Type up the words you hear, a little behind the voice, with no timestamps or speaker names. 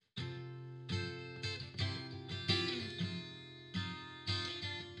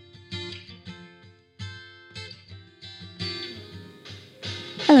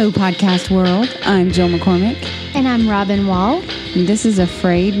Hello, podcast world. I'm Jill McCormick. And I'm Robin Wall. And this is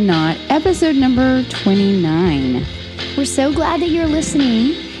Frayed, episode number 29. We're so glad that you're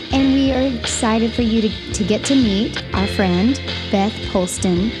listening, and we are excited for you to get to meet our friend, Beth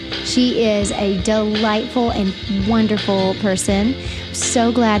Polston. She is a delightful and wonderful person. I'm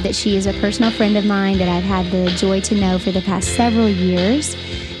so glad that she is a personal friend of mine that I've had the joy to know for the past several years.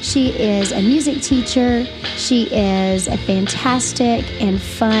 She is a music teacher. She is a fantastic and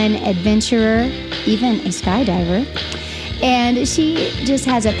fun adventurer, even a skydiver. And she just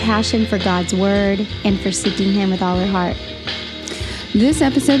has a passion for God's Word and for seeking Him with all her heart. This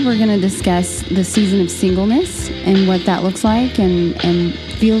episode, we're going to discuss the season of singleness and what that looks like and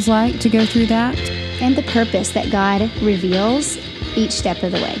feels like to go through that. And the purpose that God reveals each step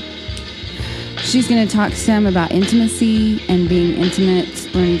of the way. She's going to talk some about intimacy and being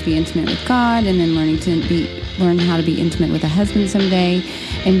intimate, learning to be intimate with God, and then learn how to be intimate with a husband someday.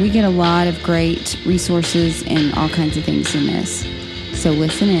 And we get a lot of great resources and all kinds of things in this. So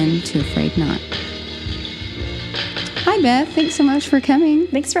listen in to Frayed Not. Hi, Beth. Thanks so much for coming.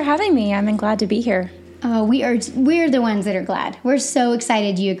 Thanks for having me. I'm glad to be here. Oh, we're the ones that are glad. We're so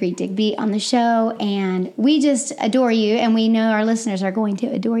excited you agreed to be on the show, and we just adore you, and we know our listeners are going to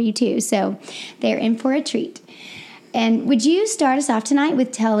adore you too. So they're in for a treat. And would you start us off tonight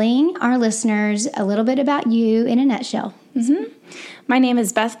with telling our listeners a little bit about you in a nutshell? Mm-hmm. My name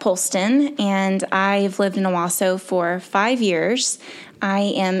is Beth Polston, and I've lived in Owasso for 5 years. I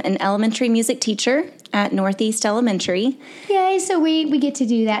am an elementary music teacher at Northeast Elementary. Yay, so we get to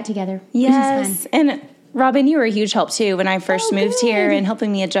do that together. Yes, which is fun. And Robin, you were a huge help too when I first moved good. here and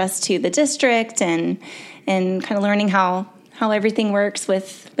helping me adjust to the district and kind of learning how everything works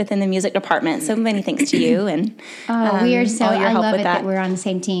within the music department. So many thanks to you and we are so. all your I help love with it that we're on the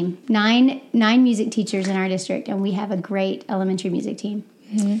same team. Nine music teachers in our district, and we have a great elementary music team.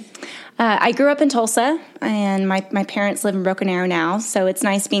 Mm-hmm. I grew up in Tulsa, and my parents live in Broken Arrow now, so it's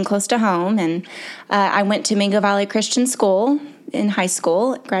nice being close to home. And I went to Mango Valley Christian School in high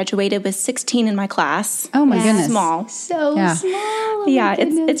school, graduated with 16 in my class. Oh, my goodness. Small. So small. Oh, yeah,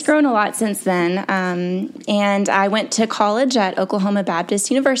 it's grown a lot since then. And I went to college at Oklahoma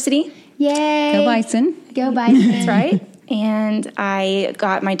Baptist University. Yay. Go Bison. Go Bison. That's right. And I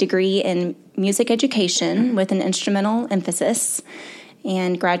got my degree in music education with an instrumental emphasis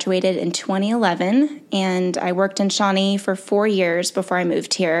and graduated in 2011. And I worked in Shawnee for 4 years before I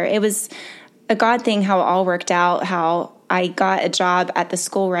moved here. It was a God thing how it all worked out, how I got a job at the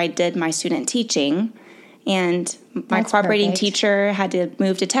school where I did my student teaching. And my cooperating teacher had to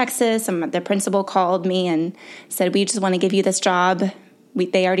move to Texas. And the principal called me and said, we just want to give you this job.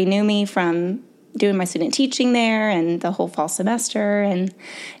 They already knew me from doing my student teaching there and the whole fall semester, and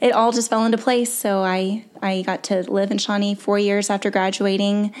it all just fell into place. So I got to live in Shawnee 4 years after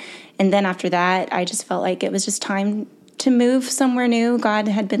graduating, and then after that, I just felt like it was just time to move somewhere new. God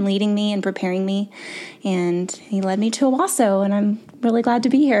had been leading me and preparing me, and He led me to Owasso, and I'm really glad to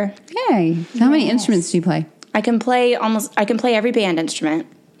be here. Yay! How many instruments do you play? I can play every band instrument.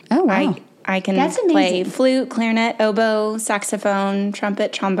 Oh, wow. I can play flute, clarinet, oboe, saxophone,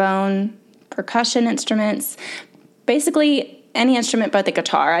 trumpet, trombone, percussion instruments, basically any instrument but the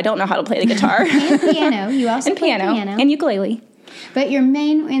guitar. I don't know how to play the guitar. And piano. You also play piano. And ukulele. But your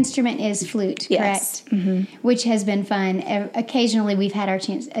main instrument is flute, yes. Correct? Mm-hmm. Which has been fun. Occasionally we've had a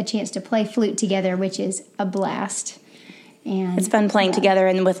chance to play flute together, which is a blast. And it's fun playing together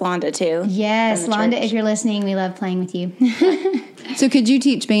and with Londa, too. Yes, Londa, if you're listening, we love playing with you. So could you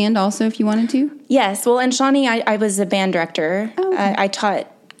teach band also if you wanted to? Yes. Well, in Shawnee, I was a band director. Oh, okay. I taught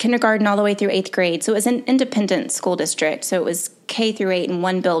kindergarten all the way through 8th grade. So it was an independent school district. So it was K through 8 in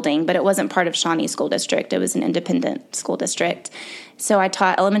one building, but it wasn't part of Shawnee School District. It was an independent school district. So I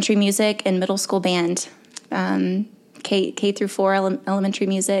taught elementary music and middle school band, K through 4 elementary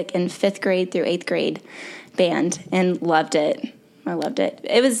music, and 5th grade through 8th grade band, and loved it. I loved it.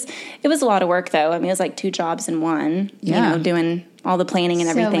 It was a lot of work, though. I mean, it was like 2 jobs in one, doing all the planning and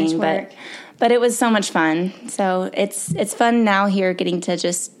everything. So much work. But it was so much fun. So it's fun now here getting to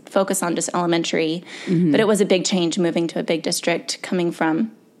just focus on just elementary. Mm-hmm. But it was a big change moving to a big district, coming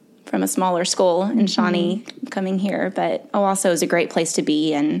from a smaller school in Shawnee, coming here. But Owasso is a great place to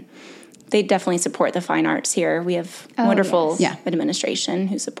be, and they definitely support the fine arts here. We have wonderful administration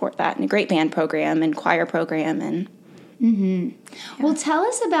who support that, and a great band program and choir program. And Well, tell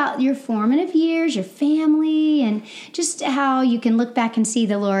us about your formative years, your family, and just how you can look back and see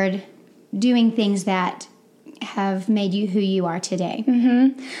the Lord doing things that have made you who you are today.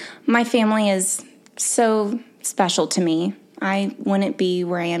 Mm-hmm. My family is so special to me. I wouldn't be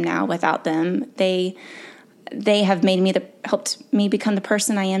where I am now without them. they have helped me become the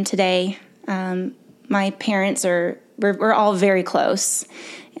person I am today. My parents we're all very close.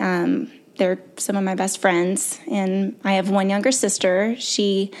 They're some of my best friends, and I have one younger sister.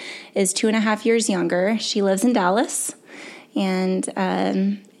 She is 2.5 years younger. She lives in Dallas, and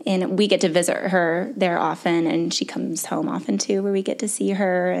we get to visit her there often, and she comes home often too, where we get to see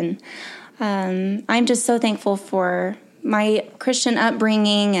her. And I'm just so thankful for my Christian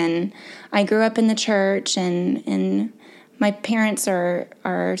upbringing, and I grew up in the church, and my parents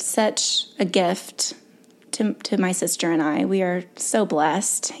are such a gift to my sister and I. We are so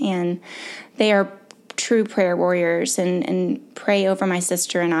blessed, and they are true prayer warriors and pray over my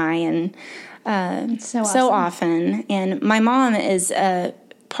sister and I, and so often. And my mom is a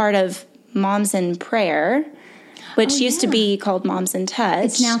part of Moms in Prayer, which used to be called Moms in Touch.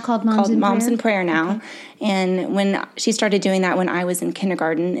 It's now called Moms in Prayer now. Okay. And when she started doing that when I was in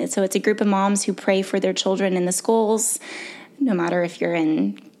kindergarten, so it's a group of moms who pray for their children in the schools, no matter if you're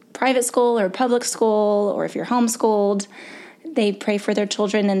in private school or public school, or if you're homeschooled. They pray for their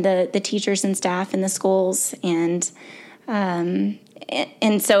children and the teachers and staff in the schools. And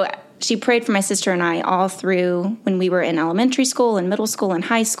so she prayed for my sister and I all through when we were in elementary school and middle school and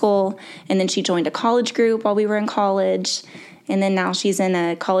high school. And then she joined a college group while we were in college. And then now she's in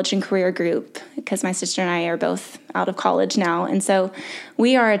a college and career group, because my sister and I are both out of college now. And so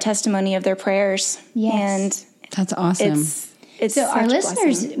we are a testimony of their prayers. Yes. And that's awesome. It's so our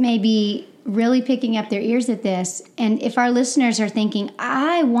listeners blessing. may be really picking up their ears at this. And if our listeners are thinking,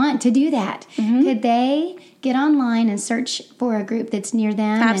 I want to do that, could they get online and search for a group that's near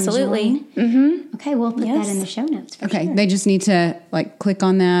them? Absolutely. Okay, we'll put that in the show notes. Okay, sure. They just need to click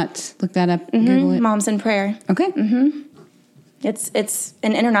on that, look that up, Google it. Moms in Prayer. Okay. It's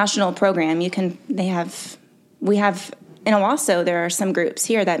an international program. We have in Owasso, there are some groups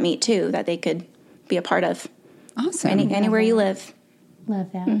here that meet too that they could be a part of. Awesome. Anywhere you live.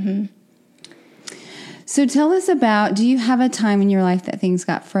 Love that. So tell us about, do you have a time in your life that things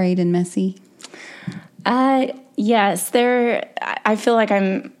got frayed and messy? Yes, I feel like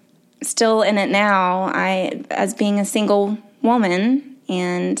I'm still in it now. As being a single woman,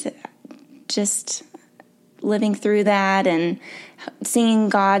 and just living through that and seeing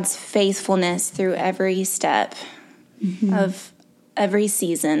God's faithfulness through every step of every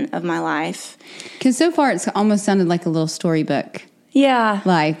season of my life. Because so far it's almost sounded like a little storybook. Yeah.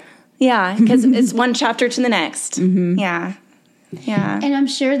 Life. Yeah, because it's one chapter to the next. Yeah. Yeah. And I'm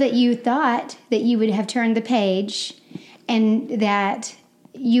sure that you thought that you would have turned the page and that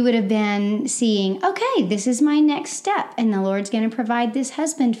you would have been seeing, okay, this is my next step, and the Lord's going to provide this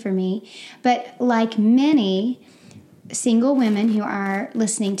husband for me. But like many single women who are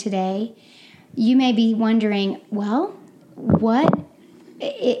listening today, you may be wondering, well, what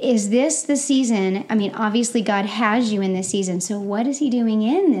is this the season? I mean, obviously God has you in this season, so what is he doing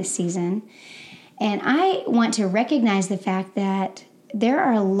in this season? And I want to recognize the fact that there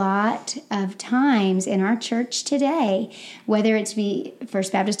are a lot of times in our church today, whether it's the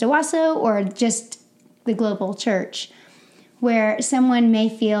First Baptist Owasso or just the global church, where someone may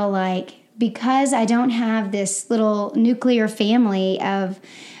feel like, because I don't have this little nuclear family of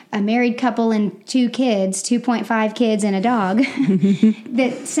a married couple and 2 kids, 2.5 kids and a dog,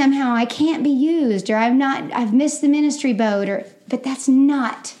 that somehow I can't be used, or I've missed the ministry boat, but that's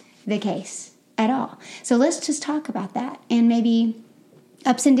not the case at all. So let's just talk about that, and maybe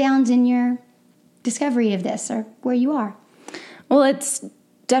ups and downs in your discovery of this, or where you are. Well, it's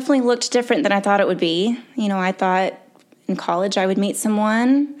definitely looked different than I thought it would be. I thought in college I would meet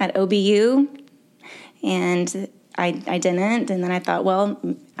someone at OBU, and I didn't. And then I thought, well,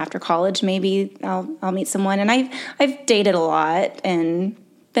 after college, maybe I'll meet someone. And I've dated a lot and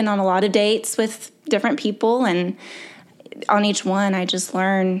been on a lot of dates with different people. And on each one, I just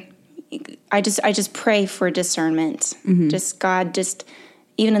learn. I just pray for discernment. Just God,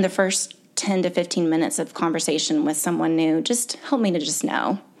 even in the first 10 to 15 minutes of conversation with someone new, just help me to just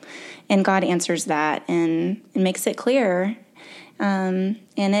know. And God answers that and makes it clear. And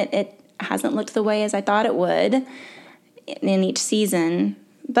it hasn't looked the way as I thought it would in each season,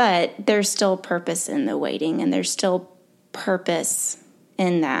 but there's still purpose in the waiting, and there's still purpose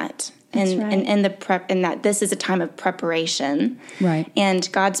in that. That's right. And the prep, and that this is a time of preparation. Right. And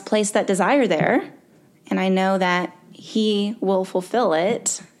God's placed that desire there, and I know that he will fulfill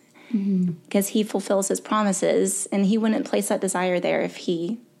it because he fulfills his promises, and he wouldn't place that desire there if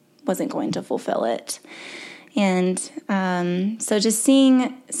he wasn't going to fulfill it. And so just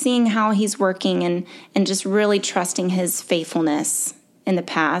seeing how he's working and just really trusting his faithfulness in the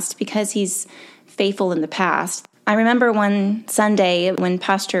past, because he's faithful in the past. I remember one Sunday when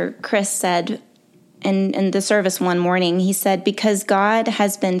Pastor Chris said, in the service one morning, he said, because God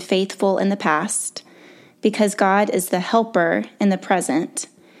has been faithful in the past, because God is the helper in the present,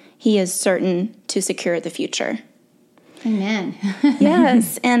 he is certain to secure the future. Amen.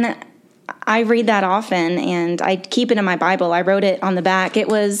 Yes, and I read that often, and I keep it in my Bible. I wrote it on the back. It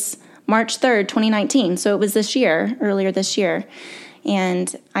was March 3rd, 2019, so it was earlier this year.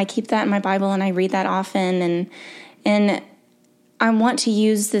 And I keep that in my Bible, and I read that often, and I want to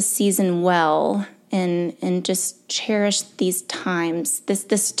use this season well and just cherish these times,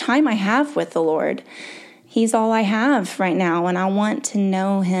 this time I have with the Lord. He's all I have right now, and I want to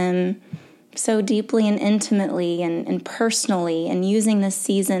know him so deeply and intimately and personally, and using this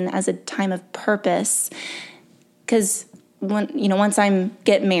season as a time of purpose. Because once I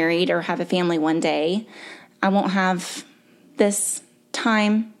get married or have a family one day, I won't have this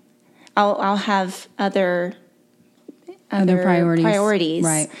time. I'll have other priorities,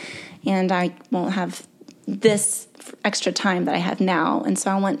 right? And I won't have this extra time that I have now, and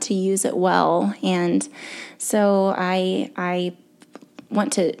so I want to use it well. And so I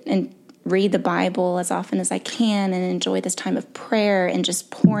want to read the Bible as often as I can and enjoy this time of prayer and just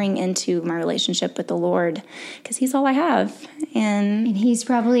pouring into my relationship with the Lord, because he's all I have. And he's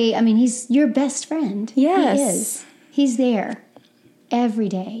probably, he's your best friend. Yes. He is. He's there every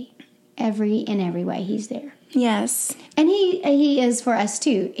day, in every way he's there. Yes. And he is for us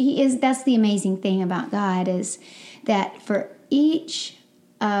too. He is. That's the amazing thing about God, is that for each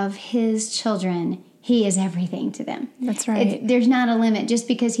of his children, he is everything to them. That's right. There's not a limit. Just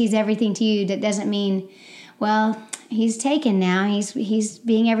because he's everything to you, that doesn't mean, well, he's taken now. He's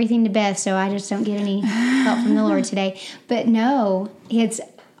being everything to Beth, so I just don't get any help from the Lord today. But no, it's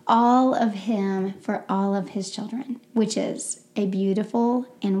all of him for all of his children, which is a beautiful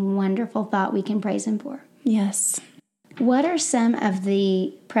and wonderful thought we can praise him for. Yes. What are some of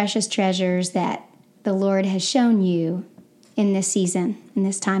the precious treasures that the Lord has shown you in this season, in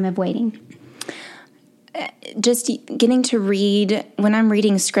this time of waiting? Just getting to read, when I'm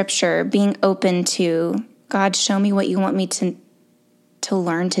reading scripture, being open to, God, show me what you want me to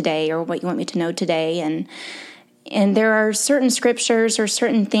learn today, or what you want me to know today. And there are certain scriptures or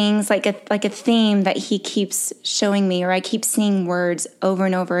certain things, like a theme that he keeps showing me, or I keep seeing words over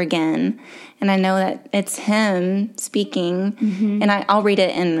and over again. And I know that it's him speaking. Mm-hmm. And I'll read it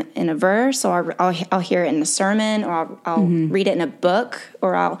in a verse, or I'll hear it in a sermon, or I'll mm-hmm. read it in a book,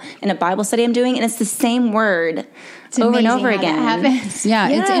 or in a Bible study I'm doing. And it's the same word over and over again. Yeah,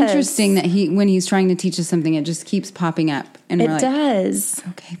 yes. It's interesting that when he's trying to teach us something, it just keeps popping up. And it does.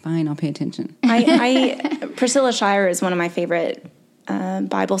 Okay, fine, I'll pay attention. Priscilla Shirer is one of my favorite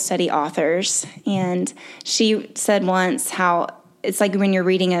Bible study authors. And she said once how it's like when you're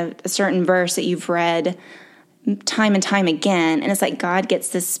reading a certain verse that you've read time and time again, and it's like God gets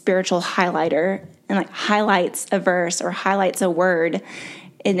this spiritual highlighter and like highlights a verse or highlights a word,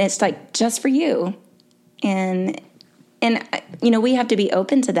 and it's like just for you. And we have to be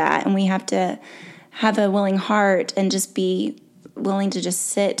open to that, and we have to have a willing heart and just be willing to just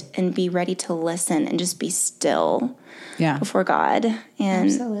sit and be ready to listen and just be still before God.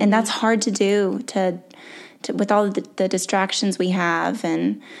 And that's hard to do with all the distractions we have.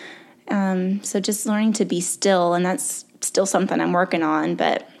 And so just learning to be still, and that's still something I'm working on,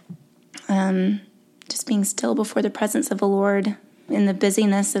 but just being still before the presence of the Lord in the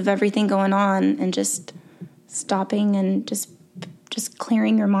busyness of everything going on, and just stopping and just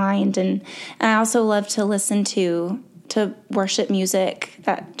clearing your mind. And I also love to listen to worship music.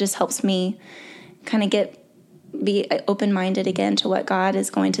 That just helps me kind of be open-minded again to what God is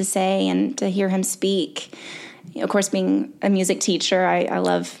going to say and to hear him speak. Of course, being a music teacher, I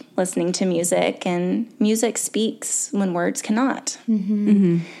love listening to music, and music speaks when words cannot. Mm-hmm.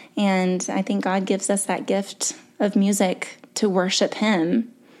 Mm-hmm. And I think God gives us that gift of music to worship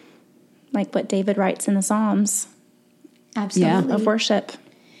him, like what David writes in the Psalms. Absolutely. Of worship.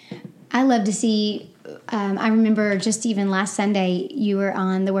 I love to see, I remember just even last Sunday, you were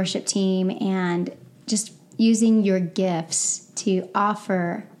on the worship team, and just using your gifts to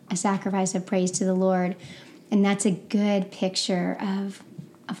offer a sacrifice of praise to the Lord. And that's a good picture of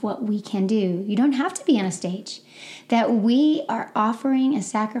what we can do. You don't have to be on a stage. That we are offering a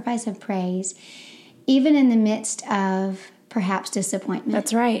sacrifice of praise, even in the midst of perhaps disappointment.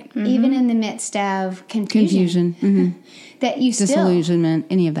 That's right. Mm-hmm. Even in the midst of confusion. Mm-hmm. That you disillusionment,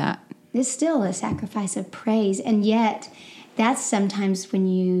 any of that. It's still a sacrifice of praise. And yet, that's sometimes when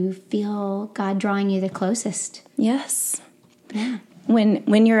you feel God drawing you the closest. Yes. Yeah.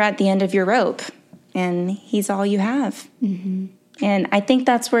 When you're at the end of your rope and he's all you have. Mm-hmm. And I think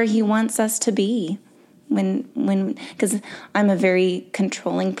that's where he wants us to be. because I'm a very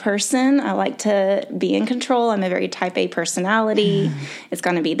controlling person. I like to be in control. I'm a very type A personality. It's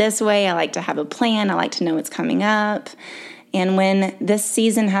going to be this way. I like to have a plan. I like to know what's coming up. And when this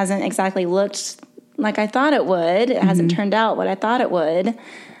season hasn't exactly looked like I thought it would, it hasn't turned out what I thought it would,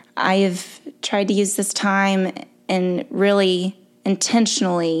 I have tried to use this time and really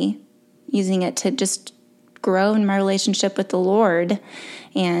intentionally using it to just grow in my relationship with the Lord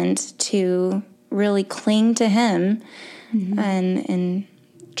and to really cling to Him and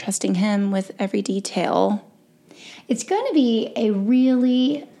trusting Him with every detail. It's going to be a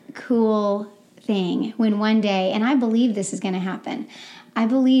really cool thing when one day, and I believe this is going to happen, I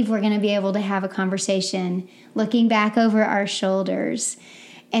believe we're going to be able to have a conversation looking back over our shoulders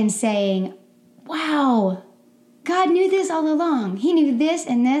and saying, wow, God knew this all along. He knew this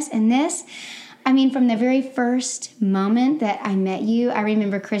and this and this. I mean, from the very first moment that I met you, I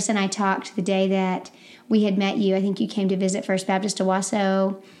remember Chris and I talked the day that we had met you. I think you came to visit First Baptist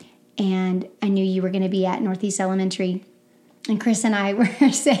Owasso, and I knew you were going to be at Northeast Elementary. And Chris and I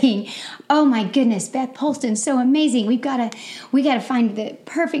were saying, "Oh my goodness, Beth Polston's so amazing. We got to find the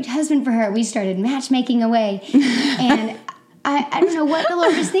perfect husband for her." We started matchmaking away, and I don't know what the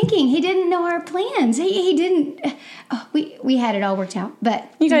Lord was thinking. He didn't know our plans. He didn't. Oh, we had it all worked out.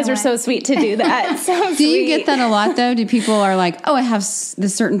 But you guys are so sweet to do that. So do sweet. You get that a lot though? Do people are like, "Oh, I have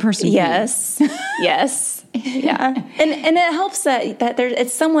this certain person"? Yes, yes, yeah, and it helps that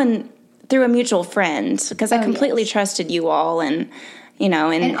it's someone through a mutual friend, because I completely trusted you all, and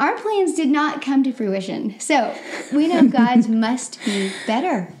and our plans did not come to fruition. So we know God's must be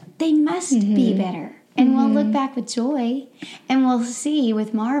better. They must be better. And we'll look back with joy, and we'll see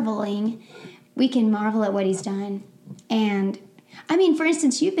with marveling. We can marvel at what He's done. And I mean, for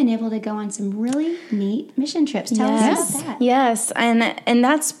instance, you've been able to go on some really neat mission trips. Tell us about that. Yes, and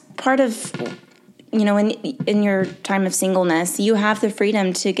that's part of, in your time of singleness, you have the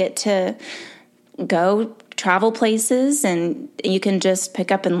freedom to get to go travel places, and you can just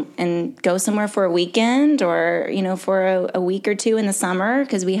pick up and go somewhere for a weekend, or for a week or two in the summer,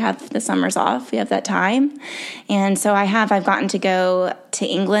 because we have the summers off. We have that time. And so I've gotten to go to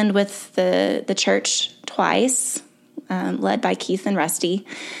England with the church twice, led by Keith and Rusty,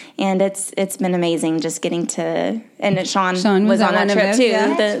 and it's been amazing just getting to. And Sean was on that trip too,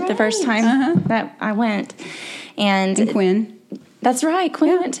 the first time that I went, and Quinn. That's right,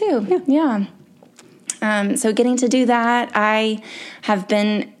 Quinn went too. Yeah. So getting to do that, I have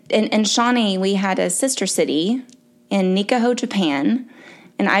been in Shawnee. We had a sister city in Nikaho, Japan,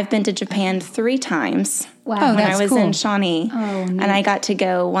 and I've been to Japan 3 times. Wow, when I was in Shawnee. Oh, neat. And I got to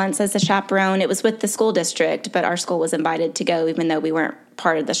go once as a chaperone. It was with the school district, but our school was invited to go, even though we weren't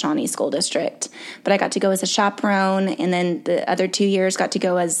part of the Shawnee school district. But I got to go as a chaperone, and then the other 2 years got to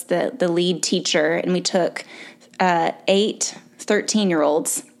go as the lead teacher, and we took 8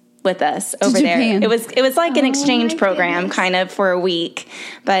 13-year-olds with us over there. It was like an exchange program kind of for a week,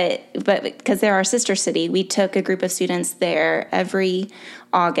 but because they're our sister city, we took a group of students there every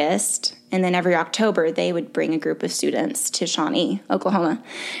August, and then every October they would bring a group of students to Shawnee, Oklahoma.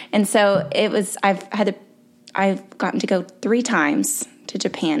 And so I've gotten to go 3 times to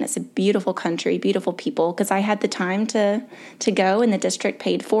Japan. It's a beautiful country, beautiful people, because I had the time to go, and the district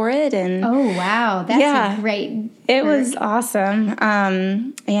paid for it. And oh wow, that's a great. It was awesome.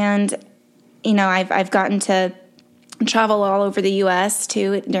 And I've gotten to travel all over the U.S.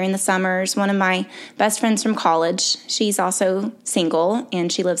 too during the summers. One of my best friends from college, she's also single, and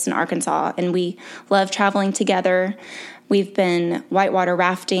she lives in Arkansas, and we love traveling together. We've been whitewater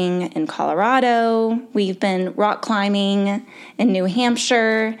rafting in Colorado. We've been rock climbing in New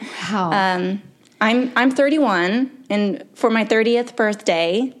Hampshire. Wow. I'm 31, and for my 30th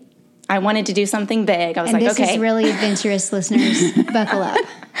birthday, I wanted to do something big. I was this is really adventurous, listeners. Buckle up.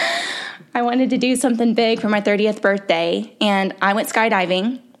 I wanted to do something big for my 30th birthday, and I went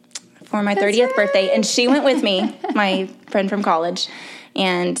skydiving for my 30th birthday, and she went with me, my friend from college.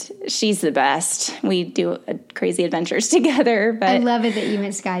 And she's the best. We do crazy adventures together. But I love it that you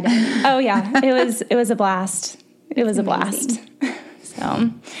went skydiving. Oh yeah, it was a blast. It was a blast.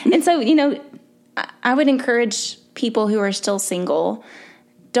 So I would encourage people who are still single,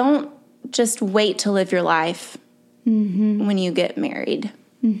 don't just wait to live your life when you get married.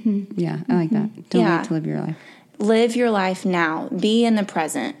 Mm-hmm. Yeah, I like that. Don't wait to live your life. Live your life now. Be in the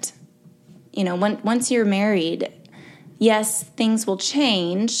present. Once you're married, yes, things will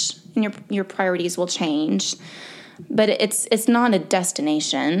change and your priorities will change, but it's not a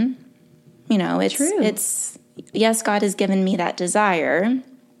destination. It's true. It's yes, God has given me that desire,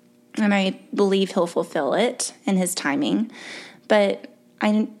 and I believe He'll fulfill it in His timing. But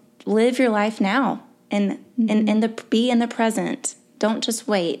I live your life now. and be in the present. Don't just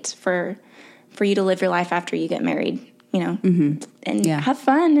wait for you to live your life after you get married, and have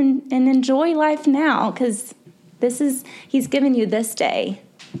fun and enjoy life now, because He's given you this day.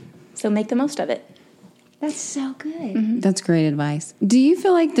 So make the most of it. That's so good. Mm-hmm. That's great advice. Do you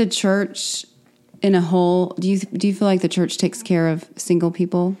feel like the church in a whole, do you feel like the church takes care of single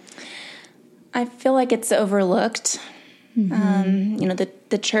people? I feel like it's overlooked.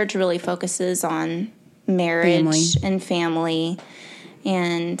 The church really focuses on marriage and family.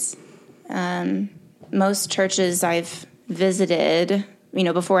 And most churches I've visited,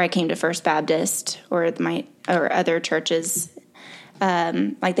 before I came to First Baptist or other churches,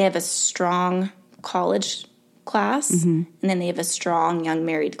 like they have a strong college class, and then they have a strong young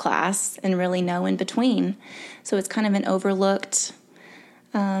married class, and really no in between. So it's kind of an overlooked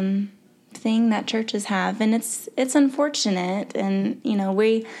thing that churches have, and it's unfortunate. And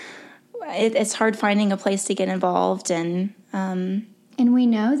it's hard finding a place to get involved, and we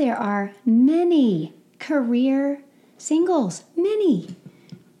know there are many career singles.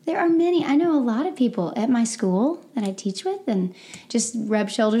 There are many. I know a lot of people at my school that I teach with and just rub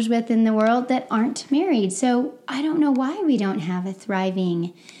shoulders with in the world that aren't married. So I don't know why we don't have a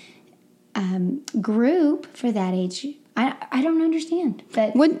thriving group for that age. I don't understand.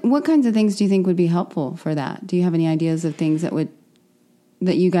 But what kinds of things do you think would be helpful for that? Do you have any ideas of things that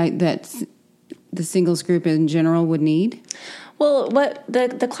the singles group in general would need? Well, what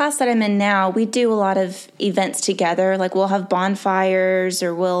the class that I'm in now, we do a lot of events together. Like we'll have bonfires,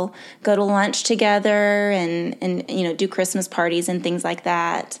 or we'll go to lunch together, and do Christmas parties and things like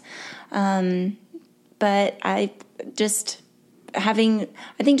that. But just letting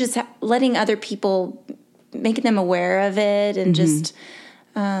other people, making them aware of it, and just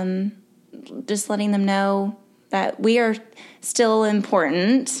letting them know that we are still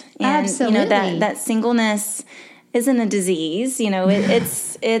important, and Absolutely. That singleness isn't a disease.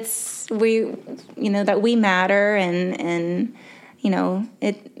 It's that we matter, and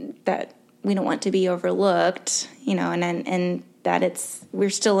that we don't want to be overlooked, and that we're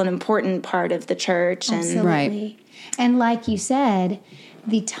still an important part of the church. Absolutely. And right. And like you said,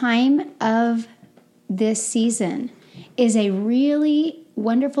 the time of this season is a really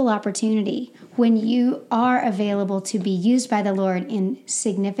wonderful opportunity when you are available to be used by the Lord in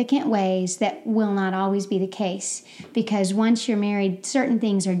significant ways that will not always be the case. Because once you're married, certain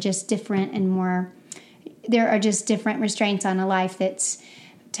things are just different, and there are just different restraints on a life that's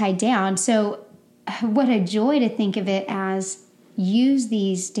tied down. So what a joy to think of it as, use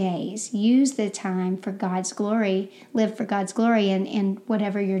these days, use the time for God's glory, live for God's glory in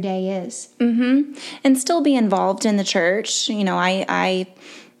whatever your day is. Mm-hmm. And still be involved in the church. I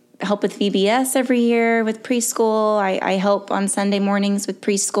help with VBS every year with preschool. I help on Sunday mornings with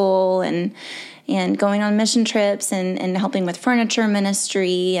preschool, and going on mission trips, and helping with furniture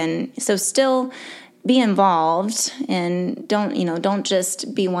ministry. And so still be involved, and don't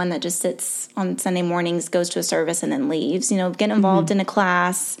just be one that just sits on Sunday mornings, goes to a service, and then leaves. Get involved in a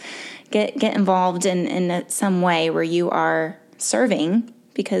class, get involved in some way where you are serving,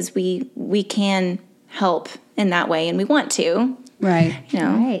 because we can help in that way, and we want to. Right.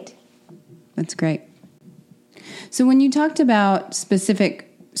 Right. That's great. So when you talked about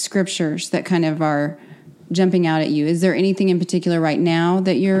specific scriptures that kind of are jumping out at you, is there anything in particular right now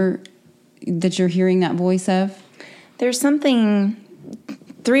that you're hearing that voice of? There's 3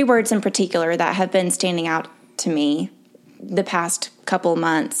 words in particular that have been standing out to me the past couple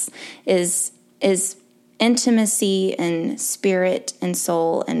months is intimacy in spirit and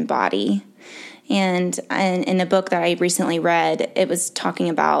soul and body. And in a book that I recently read, it was talking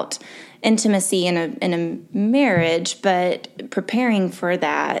about intimacy in a marriage, but preparing for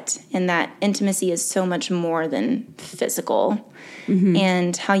that, and that intimacy is so much more than physical,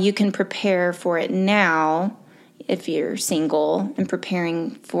 and how you can prepare for it now if you're single, and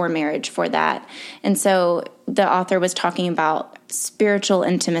preparing for marriage for that. And so the author was talking about spiritual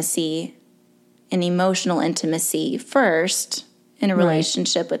intimacy and emotional intimacy first in a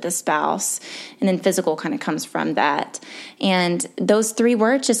relationship with a spouse, and then physical kind of comes from that. And those 3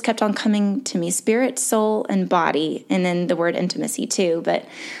 words just kept on coming to me: spirit, soul, and body, and then the word intimacy too. But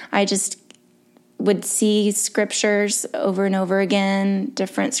I just would see scriptures over and over again,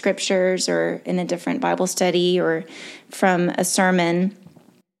 different scriptures, or in a different Bible study, or from a sermon.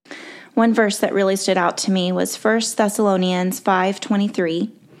 One verse that really stood out to me was 1 Thessalonians 5:23,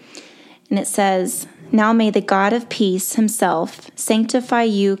 and it says, "Now may the God of peace himself sanctify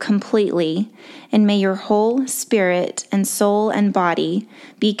you completely, and may your whole spirit and soul and body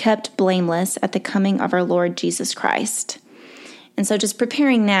be kept blameless at the coming of our Lord Jesus Christ." And so just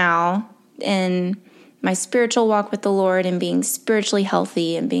preparing now, and my spiritual walk with the Lord and being spiritually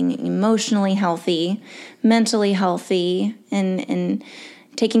healthy and being emotionally healthy, mentally healthy, and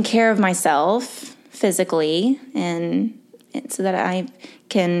taking care of myself physically, and so that I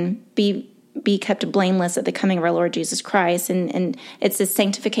can be kept blameless at the coming of our Lord Jesus Christ. And it's a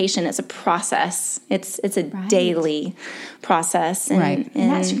sanctification. It's a process. It's a daily process. And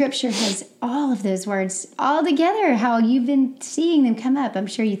that scripture has all of those words all together, how you've been seeing them come up. I'm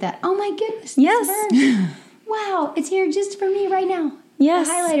sure you thought, oh my goodness. Yes. Wow, it's here just for me right now. Yes.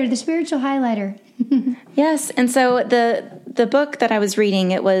 The highlighter, the spiritual highlighter. Yes. And so the book that I was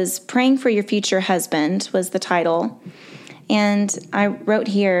reading, it was Praying for Your Future Husband was the title. And I wrote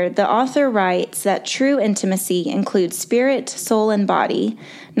here, the author writes that true intimacy includes spirit, soul, and body,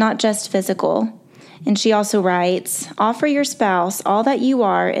 not just physical. And she also writes, offer your spouse all that you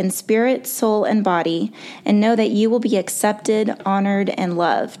are in spirit, soul, and body, and know that you will be accepted, honored, and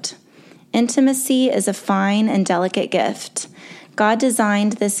loved. Intimacy is a fine and delicate gift. God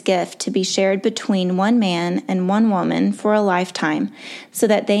designed this gift to be shared between one man and one woman for a lifetime, so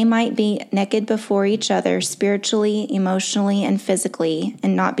that they might be naked before each other spiritually, emotionally, and physically,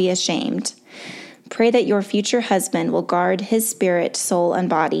 and not be ashamed. Pray that your future husband will guard his spirit, soul, and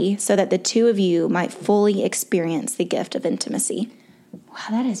body, so that the two of you might fully experience the gift of intimacy. Wow,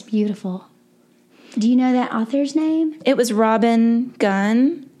 that is beautiful. Do you know that author's name? It was Robin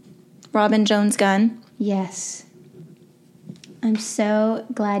Jones Gunn. Yes. I'm so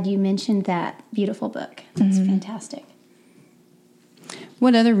glad you mentioned that beautiful book. That's fantastic.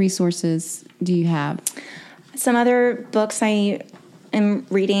 What other resources do you have? Some other books I am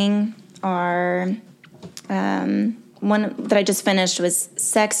reading are one that I just finished was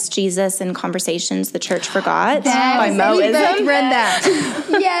Sex, Jesus, and Conversations the Church Forgot by Moism. Read that.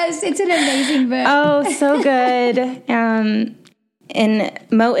 Yes, it's an amazing book. Oh, so good. In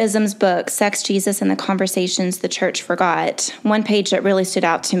Moism's book, Sex, Jesus, and the Conversations the Church Forgot, one page that really stood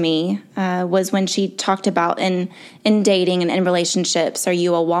out to me was when she talked about in dating and in relationships, are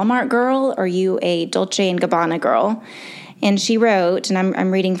you a Walmart girl or are you a Dolce & Gabbana girl? And she wrote, and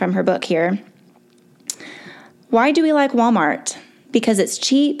I'm reading from her book here, why do we like Walmart? Because it's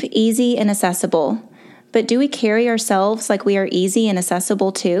cheap, easy, and accessible. But do we carry ourselves like we are easy and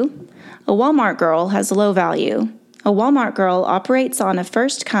accessible too? A Walmart girl has low value. A Walmart girl operates on a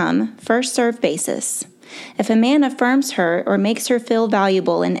first-come, first-served basis. If a man affirms her or makes her feel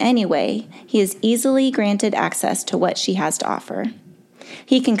valuable in any way, he is easily granted access to what she has to offer.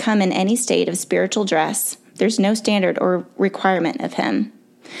 He can come in any state of spiritual dress. There's no standard or requirement of him.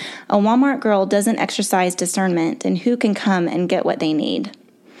 A Walmart girl doesn't exercise discernment in who can come and get what they need.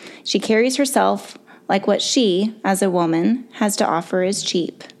 She carries herself like what she, as a woman, has to offer is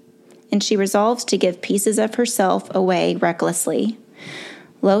cheap. And she resolves to give pieces of herself away recklessly.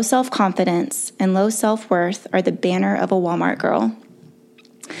 Low self-confidence and low self-worth are the banner of a Walmart girl.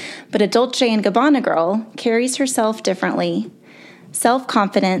 But a Dolce & Gabbana girl carries herself differently.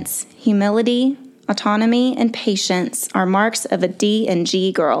 Self-confidence, humility, autonomy, and patience are marks of a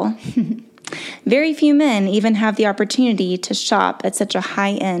D&G girl. Very few men even have the opportunity to shop at such a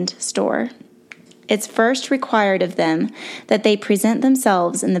high-end store. It's first required of them that they present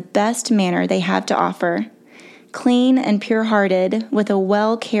themselves in the best manner they have to offer, clean and pure-hearted with a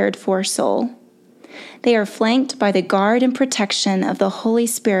well-cared-for soul. They are flanked by the guard and protection of the Holy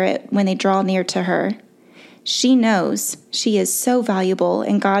Spirit when they draw near to her. She knows she is so valuable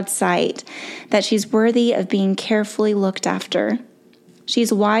in God's sight that she's worthy of being carefully looked after.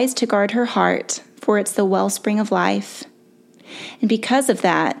 She's wise to guard her heart, for it's the wellspring of life. And because of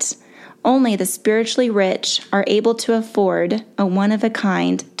that, only the spiritually rich are able to afford a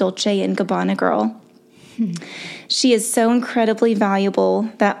one-of-a-kind Dolce & Gabbana girl. She is so incredibly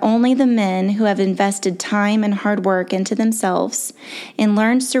valuable that only the men who have invested time and hard work into themselves and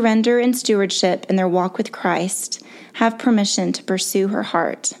learned surrender and stewardship in their walk with Christ have permission to pursue her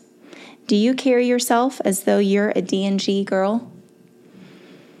heart. Do you carry yourself as though you're a D&G girl?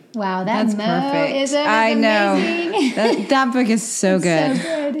 Wow, that's perfect. Is I know. That book is so good.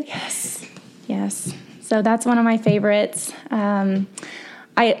 So good. Yes. So that's one of my favorites.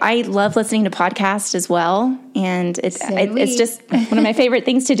 I love listening to podcasts as well, and it's just one of my favorite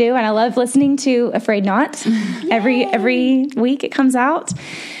things to do. And I love listening to Frayed Not. Every week it comes out.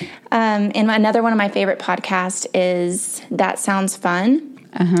 And another one of my favorite podcasts is That Sounds Fun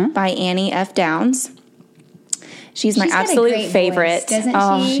by Annie F. Downs. She's my absolute favorite. Voice,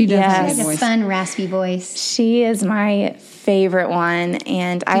 doesn't she? She does. Yes. She has a fun, raspy voice. She is my favorite one,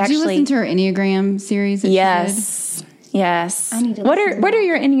 and Did you listen to her Enneagram series? Yes. I need to What are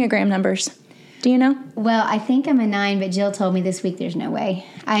your Enneagram numbers? Do you know? Well, I think I'm a 9, but Jill told me this week there's no way.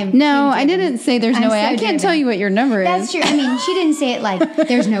 No, I didn't say there's no way. I can't tell you what your number is. That's true. I mean, she didn't say it like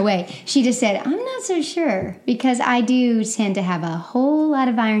there's no way. She just said, I'm not so sure, because I do tend to have a whole lot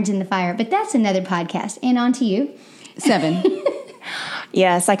of irons in the fire. But that's another podcast. And on to you. 7.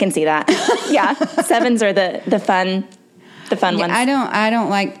 Yes, I can see that. Yeah, 7s are the fun ones. I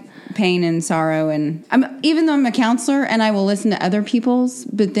don't like pain and sorrow, and even though I'm a counselor and I will listen to other people's,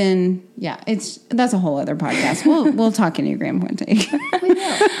 but then that's a whole other podcast. We'll talk Enneagram one day. We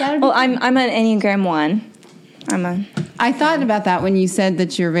will. Well, I'm an Enneagram 1. I thought about that when you said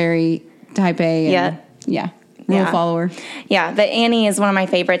that you're very type A. And, rule follower. Yeah, but Annie is one of my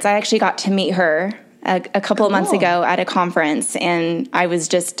favorites. I actually got to meet her a couple of months ago at a conference, and I was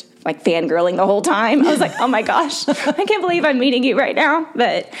just like fangirling the whole time. I was like, oh my gosh, I can't believe I'm meeting you right now.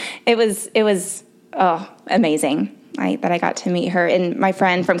 But it was amazing that I got to meet her. And my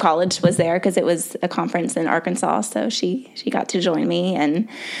friend from college was there because it was a conference in Arkansas. So she got to join me. And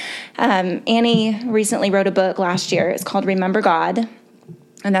Annie recently wrote a book last year. It's called Remember God.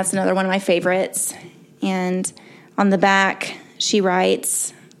 And that's another one of my favorites. And on the back, she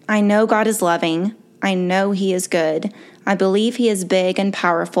writes, I know God is loving. I know he is good. I believe he is big and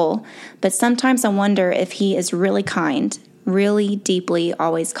powerful, but sometimes I wonder if he is really kind, really deeply,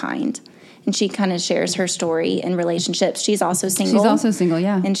 always kind. And she kind of shares her story in relationships. She's also single.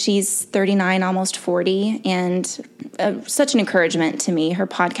 Yeah. And she's 39, almost 40, and such an encouragement to me. Her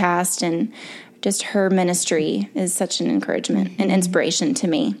podcast and just her ministry is such an encouragement and inspiration to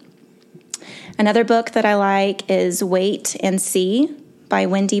me. Another book that I like is Wait and See by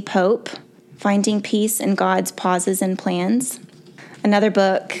Wendy Pope. Finding Peace in God's Pauses and Plans. Another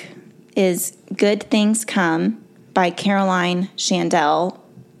book is Good Things Come by Caroline Chandel.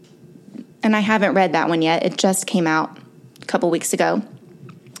 And I haven't read that one yet. It just came out a couple weeks ago.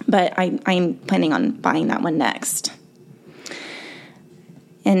 But I'm planning on buying that one next.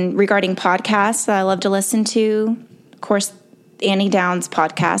 And regarding podcasts that I love to listen to, of course, Annie Downs'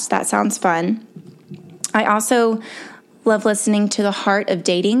 podcast. That sounds fun. I also love listening to the Heart of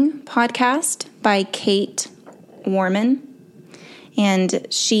Dating podcast by Kate Warman. And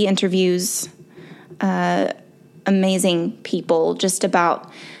she interviews amazing people just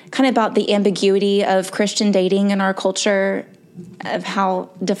about the ambiguity of Christian dating in our culture, of how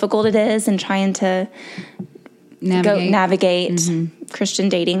difficult it is and trying to navigate Christian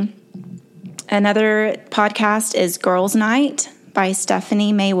dating. Another podcast is Girls Night by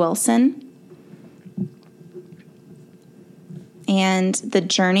Stephanie Mae Wilson. And the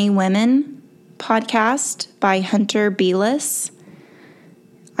Journey Women podcast by Hunter Belis.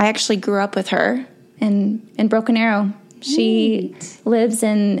 I actually grew up with her in Broken Arrow. She lives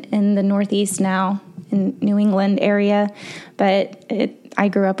in the Northeast now, in New England area, but I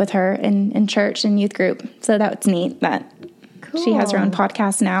grew up with her in church and youth group, so that's neat that she has her own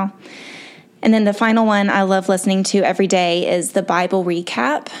podcast now. And then the final one I love listening to every day is the Bible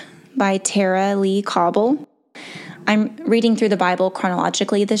Recap by Tara Lee Cobble. I'm reading through the Bible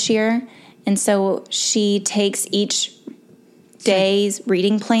chronologically this year, and so she takes each day's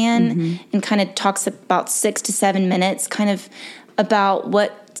reading plan and kind of talks about 6 to 7 minutes, kind of about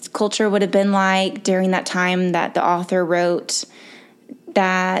what culture would have been like during that time that the author wrote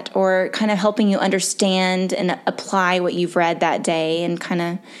that, or kind of helping you understand and apply what you've read that day and kind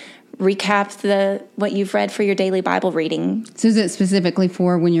of recap what you've read for your daily Bible reading. So is it specifically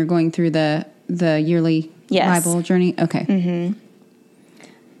for when you're going through the yearly Bible journey? Okay. Mm-hmm.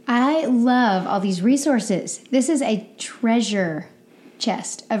 I love all these resources. This is a treasure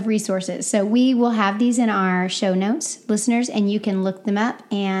chest of resources. So we will have these in our show notes, listeners, and you can look them up.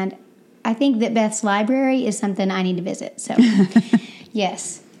 And I think that Beth's library is something I need to visit. So,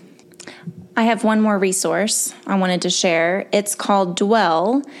 yes. I have one more resource I wanted to share. It's called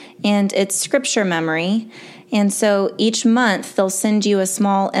Dwell, and it's scripture memory. And so each month they'll send you a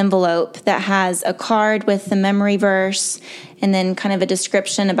small envelope that has a card with the memory verse and then kind of a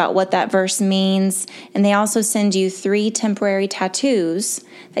description about what that verse means. And they also send you 3 temporary tattoos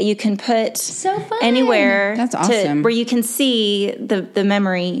that you can put anywhere. That's awesome. Where you can see the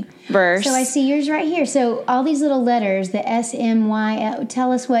memory verse. So I see yours right here. So all these little letters, the S-M-Y,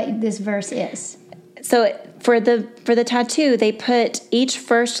 tell us what this verse is. So for the tattoo, they put each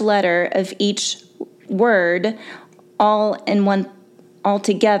first letter of each word all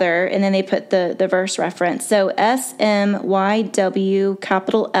together, and then they put the verse reference. So SMYW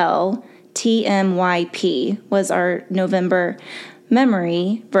capital L TMYP was our November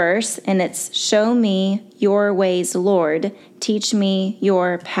memory verse, and it's show me your ways, Lord, teach me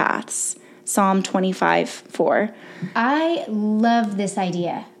your paths. Psalm 25:4. I love this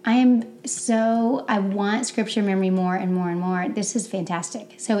idea. I want scripture memory more and more and more. This is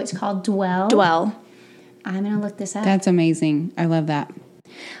fantastic. So it's called Dwell. Dwell. I'm going to look this up. That's amazing. I love that.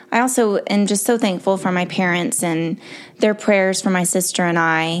 I also am just so thankful for my parents and their prayers for my sister and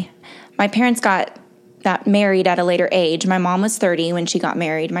I. My parents got married at a later age. My mom was 30 when she got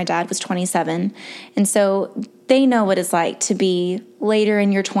married. My dad was 27. And so they know what it's like to be later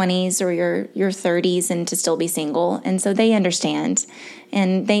in your 20s or your 30s and to still be single. And so they understand.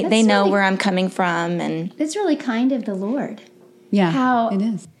 And they know where I'm coming from. And it's really kind of the Lord. Yeah, How it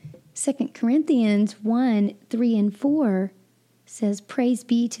is. 2 Corinthians 1:3-4 says, "Praise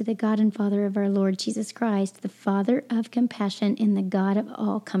be to the God and Father of our Lord Jesus Christ, the Father of compassion and the God of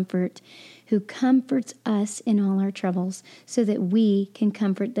all comfort, who comforts us in all our troubles, so that we can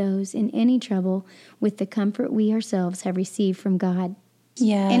comfort those in any trouble with the comfort we ourselves have received from God."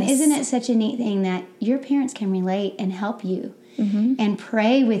 yes. And isn't it such a neat thing that your parents can relate and help you and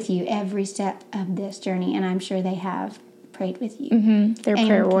pray with you every step of this journey? And I'm sure they have prayed with you. They're and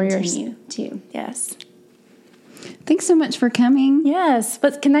prayer warriors. continue to. Yes. Thanks so much for coming. Yes.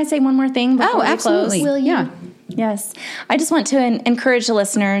 But can I say one more thing before we absolutely. close? Will you? Yeah. Yes. I just want to encourage the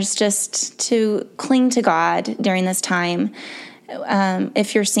listeners just to cling to God during this time.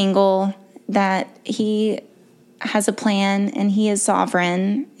 If you're single, that He has a plan and He is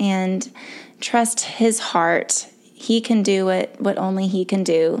sovereign, and trust His heart. He can do what only He can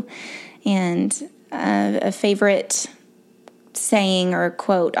do. And a favorite saying or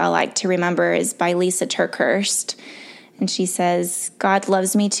quote I like to remember is by Lisa Turkhurst. And she says, "God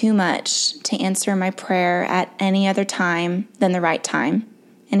loves me too much to answer my prayer at any other time than the right time,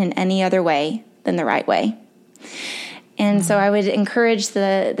 and in any other way than the right way." And so I would encourage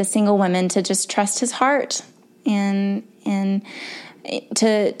the single women to just trust His heart and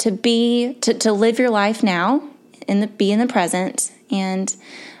to live your life now, be in the present, and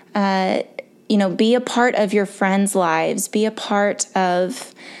be a part of your friends' lives, be a part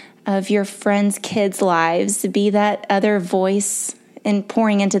of your friends' kids' lives, be that other voice and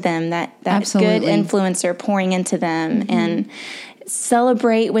pouring into them, that Absolutely. good influencer pouring into them, and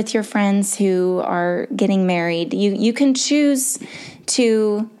celebrate with your friends who are getting married. You can choose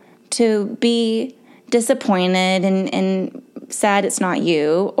to be disappointed and sad it's not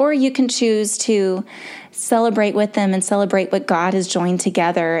you, or you can choose to celebrate with them and celebrate what God has joined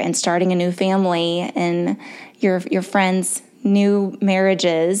together and starting a new family and your friends' new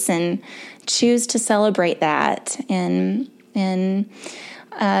marriages, and choose to celebrate that. And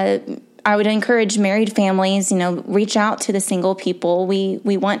I would encourage married families, reach out to the single people. We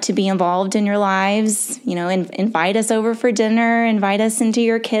want to be involved in your lives, invite us over for dinner, invite us into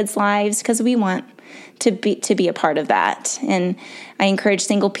your kids' lives, because we want to be a part of that. And I encourage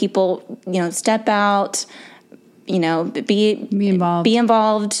single people, step out, be involved,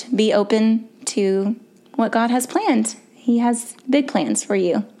 be open to what God has planned. He has big plans for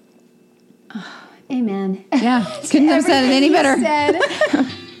you. Oh, amen. Yeah, couldn't have said it any better.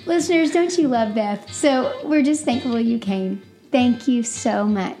 Listeners, don't you love Beth? So we're just thankful you came. Thank you so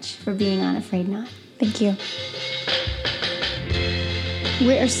much for being on Afraid Not. Thank you.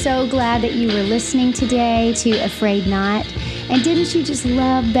 We are so glad that you were listening today to Afraid Not. And didn't you just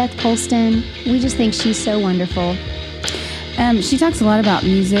love Beth Polston? We just think she's so wonderful. She talks a lot about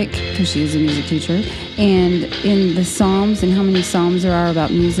music, because she is a music teacher, and in the Psalms and how many Psalms there are about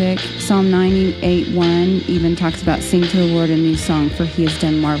music. Psalm 98:1 even talks about sing to the Lord a new song, for He has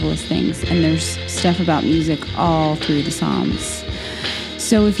done marvelous things. And there's stuff about music all through the Psalms.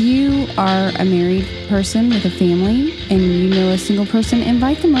 So if you are a married person with a family and you know a single person,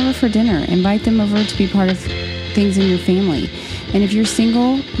 invite them over for dinner. Invite them over to be part of things in your family. And if you're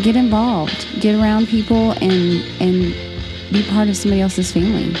single, get involved. Get around people and be part of somebody else's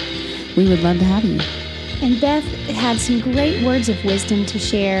family. We would love to have you. And Beth had some great words of wisdom to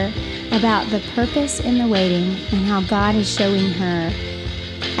share about the purpose in the waiting and how God is showing her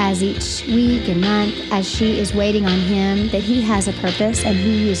as each week and month, as she is waiting on Him, that He has a purpose and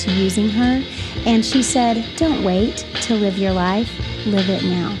He is using her. And she said, don't wait to live your life. Live it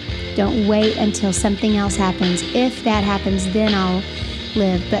now. Don't wait until something else happens. If that happens, then I'll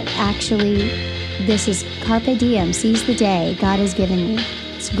live. But actually, this is carpe diem, seize the day God has given you.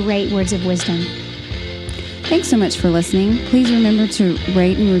 It's great words of wisdom. Thanks so much for listening. Please remember to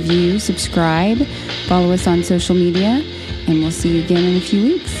rate and review, subscribe, follow us on social media, and we'll see you again in a few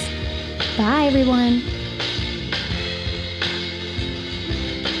weeks. Bye, everyone.